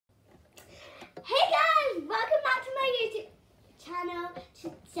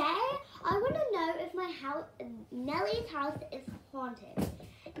Nellie's house is haunted.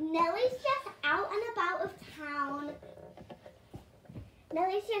 Nellie's just out and about of town.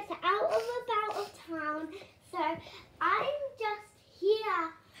 Nellie's just out and about of town. So I'm just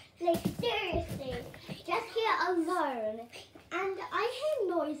here, like seriously, just here alone. And I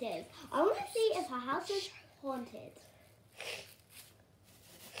hear noises. I want to see if her house is haunted.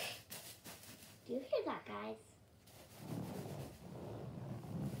 Do you hear that, guys?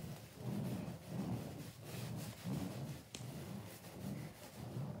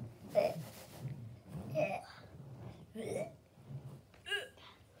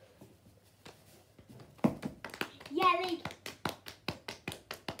 Yeah, like,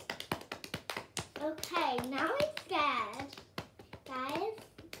 okay, now I'm scared. Guys,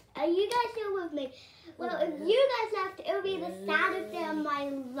 are you guys still with me? Well, if you guys left, it would be the saddest day of my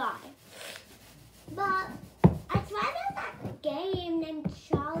life. But I swear there's that game named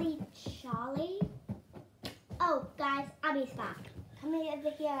Charlie. Oh, guys, Abby's back. Come over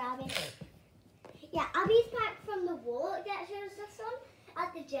here, Abby. Yeah, Abby's back from the walk that she was just on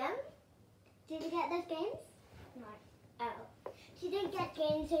at the gym. Did you get those games? No. Oh. She didn't get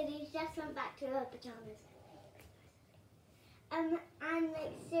games, so they just went back to her pajamas. And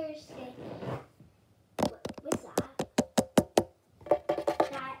like, seriously, what's that?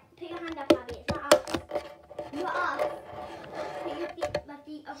 Right, put your hand up, Abby. It's not us. You're us. Put your feet, my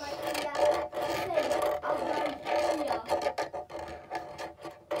feet are right here. Are right here.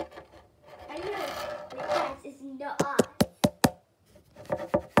 Are you? Yes, it's not us.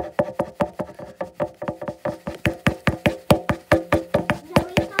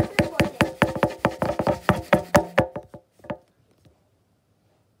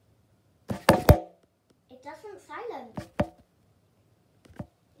 It just went silent.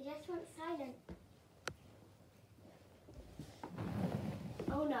 It just went silent.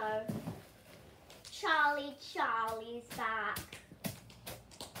 Oh no. Charlie's back.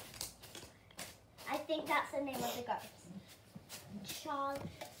 I think that's the name of the ghost. Charlie.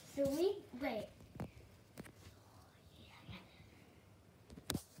 So wait.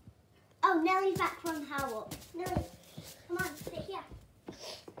 Oh, Nellie's back from her walk. Nellie, come on, sit here.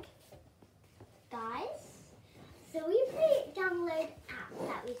 Guys, so we download apps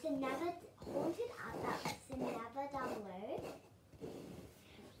that we should never, haunted apps that we should never download.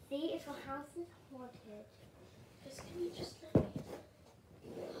 See if your house is haunted. Can you just let me?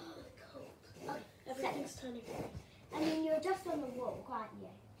 Oh, cold. Okay, Everything's turning grey. I mean, you're just on the walk, aren't you?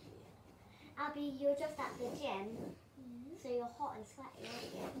 Abby, you're just at the gym, so you're hot and sweaty,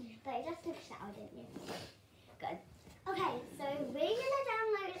 aren't you? But you just took a shower, didn't you? Good. Okay, so we're going to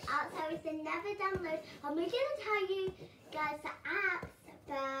download apps that we should never download, and we're going to tell you guys the apps,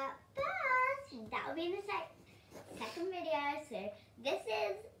 but first, that will be in the second video. So this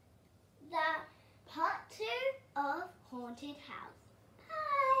is the part 2 of Haunted House.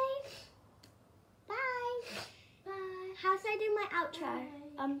 Bye! Bye! Bye! How should I do my outro?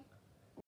 Bye.